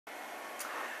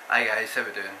Hi guys, how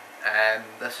we doing?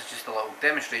 This is just a little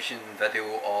demonstration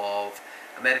video of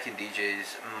American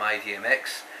DJ's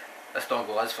MyDMX. This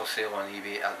dongle is for sale on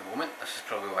eBay at the moment. This is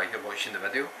probably why you're watching the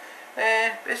video.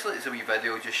 Basically it's a wee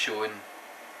video just showing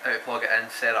how to plug it in,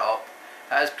 set it up.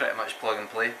 It is pretty much plug and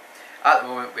play. At the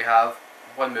moment we have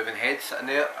one moving head sitting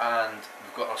there, and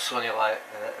we've got our Sony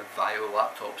Vaio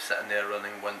laptop sitting there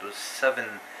running Windows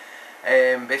 7.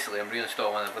 Basically I'm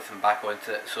reinstalling everything back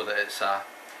onto it so that it's a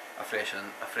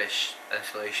fresh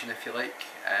installation, if you like,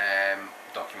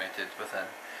 documented within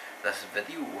this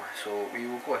video. So we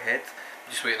will go ahead,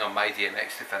 just waiting on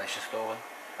MyDMX to finish installing.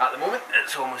 At the moment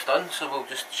it's almost done, so we'll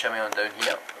just shimmy on down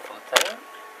here for the time.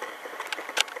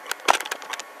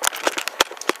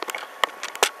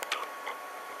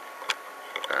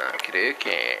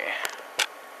 Okay.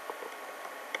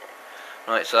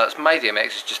 Right, so that's MyDMX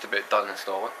is just about done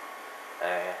installing.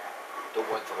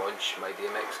 Don't want to launch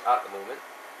MyDMX at the moment.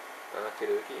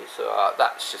 Okay, so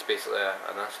that's just basically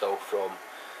an install from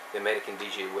the American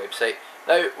DJ website.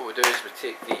 Now what we do is we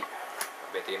take the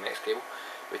MyDMX cable,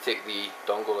 we take the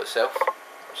dongle itself,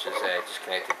 which is just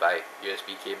connected by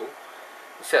USB cable.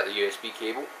 Insert the USB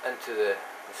cable into the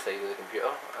side of the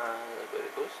computer, and where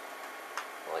it goes,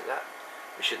 like that.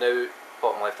 We should now,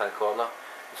 bottom left hand corner,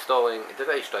 installing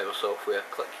device driver software.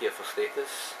 Click here for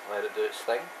status, let it do its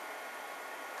thing.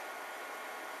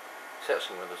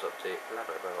 Searching Windows Update, blah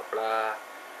blah blah blah blah.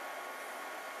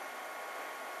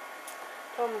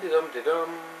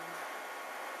 Dum-de-dum-de-dum.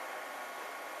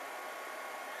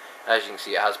 As you can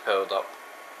see, it has powered up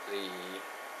the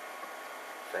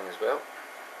thing as well.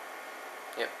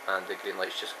 Yep, and the green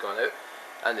light's just gone out,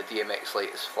 and the DMX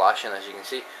light is flashing, as you can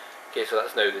see. Okay, so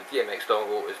that's now the DMX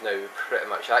dongle is now pretty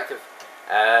much active.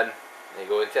 There you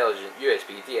go, intelligent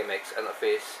USB DMX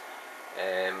interface.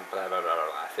 Blah blah blah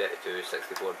blah, 32,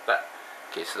 64 bit.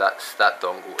 Okay, so that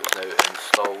dongle is now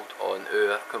installed on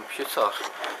our computer.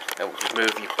 Now we'll just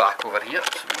move you back over here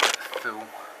so we get the full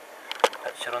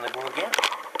picture on the go again.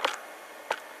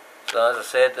 So as I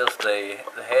said, there's the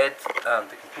head and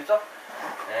the computer.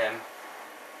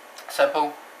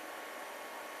 Simple,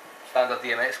 standard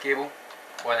DMX cable.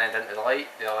 One end into the light,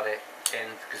 the other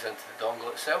end goes into the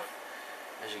dongle itself,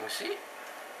 as you can see.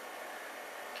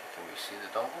 Can we see the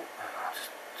dongle?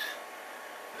 Just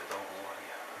put the dongle over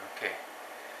here. Okay.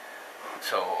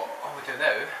 So all we do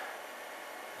now is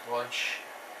launch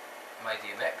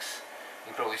MyDMX. You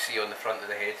can probably see on the front of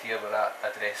the head here we're at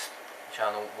address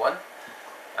channel 1.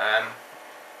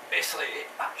 Basically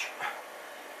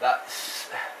that's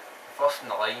the first in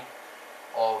the line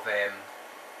of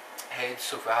heads.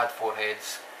 So if we had 4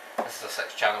 heads, this is a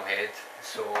 6-channel head.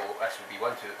 So this would be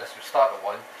this would start at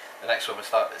 1, the next one would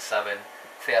start at 7,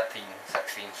 13,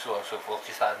 16, so on and so forth,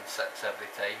 just adding 6 every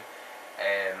time.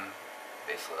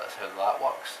 Basically that's how that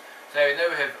works. So now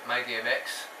we have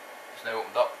MyDMX, it's now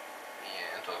opened up.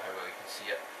 Yeah, I don't know how well you can see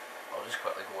it. I'll just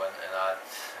quickly go in and add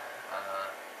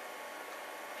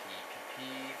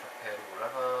PPP for Pearl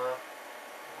River,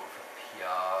 go for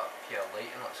PR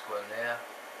lighting, let's go in there,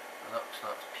 and up,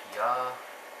 so that's PR.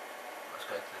 Let's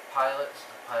go into the pilots,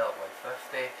 the pilot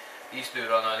 150. These do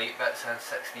run on 8 bits and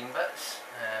 16 bits,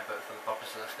 but for the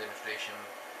purpose of this demonstration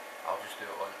I'll just do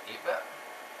it on 8 bit.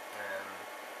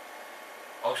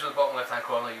 Also the bottom left hand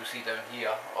corner you'll see down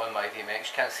here on MyDMX,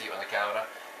 you can't see it on the camera,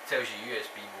 it tells you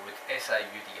USB mode,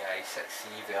 SIUDI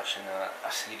 6C version and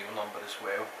a serial number as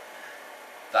well.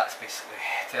 That's basically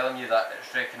telling you that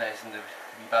it's recognising the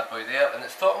wee bad boy there and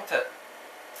it's talking to it.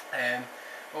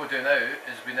 What we do now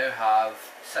is we now have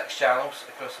 6 channels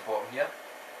across the bottom here.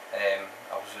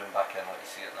 I'll zoom back in, let you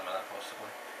see it in a minute possibly,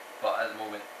 but at the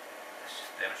moment it's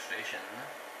just a demonstration.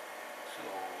 So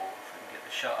if we can get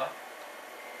the shutter,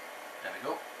 there we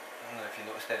go. I don't know if you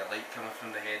noticed any light coming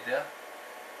from the head there.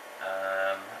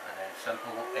 And then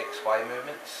simple XY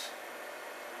movements.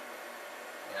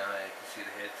 Yeah, you can see the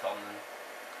head turning.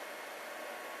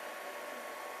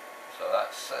 So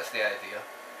that's the idea.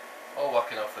 All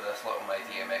working off of this little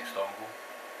MyDMX dongle.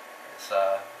 It's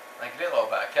a great little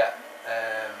bit of kit.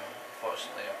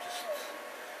 Unfortunately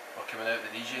we're coming out of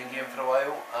the DJing game for a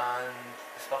while and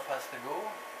the stuff has to go.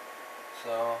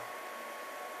 So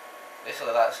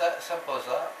basically that's it, simple as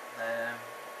that.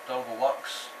 Dongle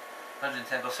works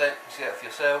 110%, you see it for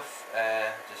yourself.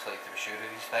 Just like to be sure of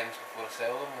these things before I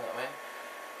sell them, you know what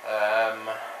I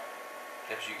mean.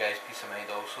 Gives you guys peace of mind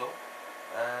also.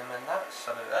 And that's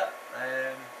about it.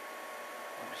 Let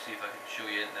me see if I can show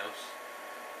you anything else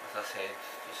with this head.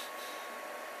 Just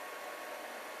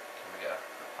can we get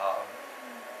a pattern?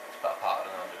 Let's put a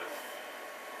pattern on the roof.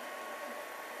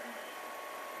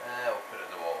 We'll put it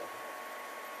in the wall.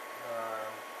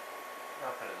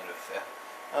 I'll put it in the roof there.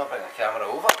 I'll bring the camera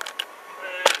over.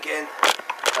 Again,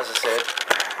 as I said,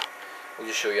 we'll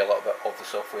just show you a little bit of the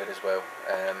software as well.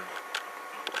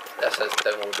 This is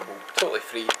downloadable, totally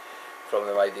free from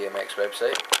the MyDMX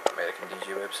website, American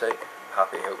DJ website. I'm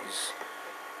happy to help you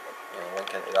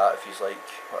link into that if you like,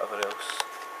 whatever else.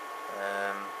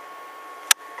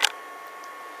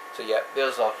 So yeah,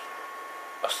 there's our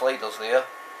sliders there.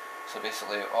 So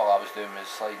basically all I was doing was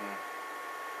sliding,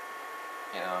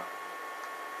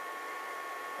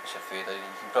 it's a fader.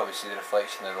 You can probably see the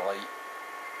reflection of the light.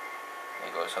 There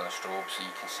you go, it's on a strobe, so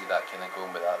you can see that kind of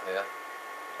going with that there.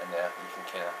 And there you can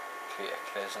kind of create a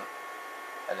crescent.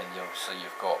 And then obviously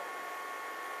you've got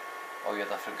all your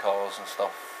different colours and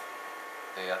stuff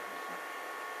there. You can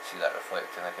see that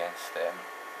reflecting against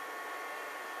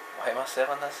why am I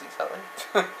selling this exactly?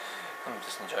 I'm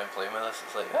just enjoying playing with this.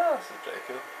 It's like, this is pretty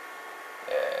cool.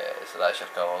 So that's your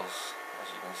colours,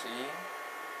 as you can see.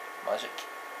 Magic.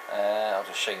 I'll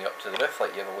just shine you up to the roof,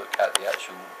 let you have a look at the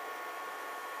actual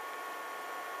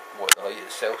what the light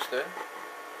itself's doing.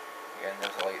 Again,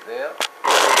 there's a light there.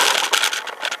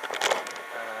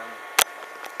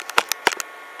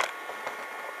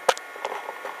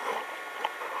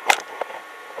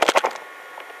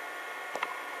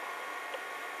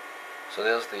 So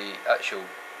there's the actual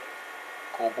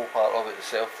gobo part of it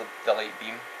itself, the light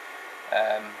beam.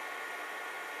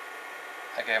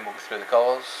 Again, we'll go through the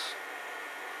colours.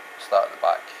 Start at the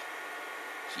back.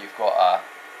 So you've got a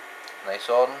nice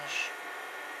orange,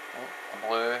 a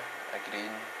blue, a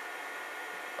green,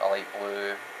 a light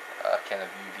blue, a kind of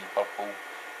UV purple,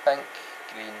 pink,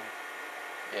 green,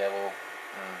 yellow,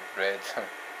 red, and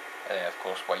then of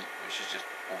course white, which is just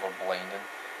over blinding.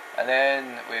 And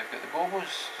then we've got the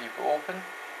gobos. So you've got open,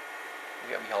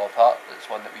 you get a wee hollow part. That's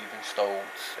one that we've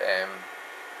installed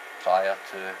prior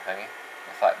to hanging.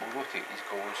 In fact, we'll rotate these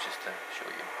gobos just to show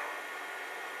you.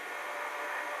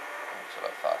 It's a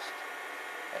bit fast.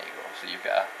 There you go. So you've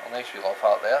got a nice wee hollow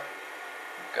part there.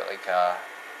 You've got like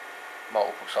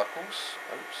multiple circles.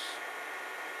 Oops.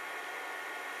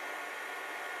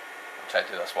 I'm trying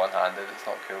to do this one-handed. It's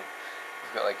not cool.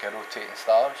 We've got like a rotating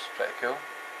stars. Pretty cool.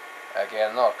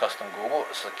 Again, another custom gobo.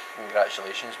 It's like a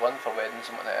congratulations one for weddings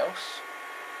and whatnot else.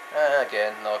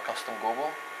 Again, another custom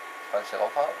gobo. Fancy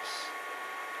love hearts.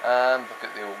 And we've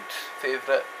got the old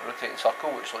favourite rotating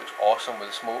circle, which looks awesome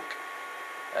with the smoke.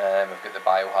 We've got the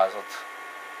biohazard,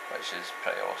 which is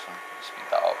pretty awesome. Speed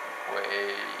that up.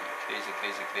 Way crazy,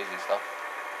 crazy, crazy stuff.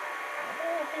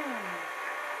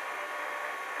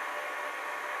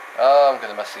 Oh, I'm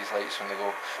going to miss these lights when they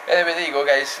go. Anyway, there you go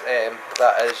guys,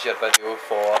 that is your video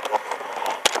for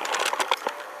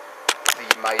the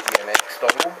MyDMX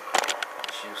dongle,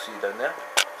 which you'll see down there,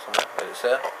 somewhere, right it's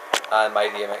there, and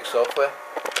MyDMX software.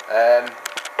 If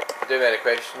you do have any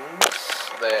questions,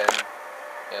 then,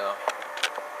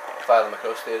 fire them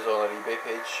across there on our eBay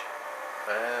page.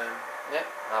 Yeah,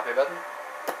 happy bidding.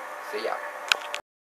 See ya.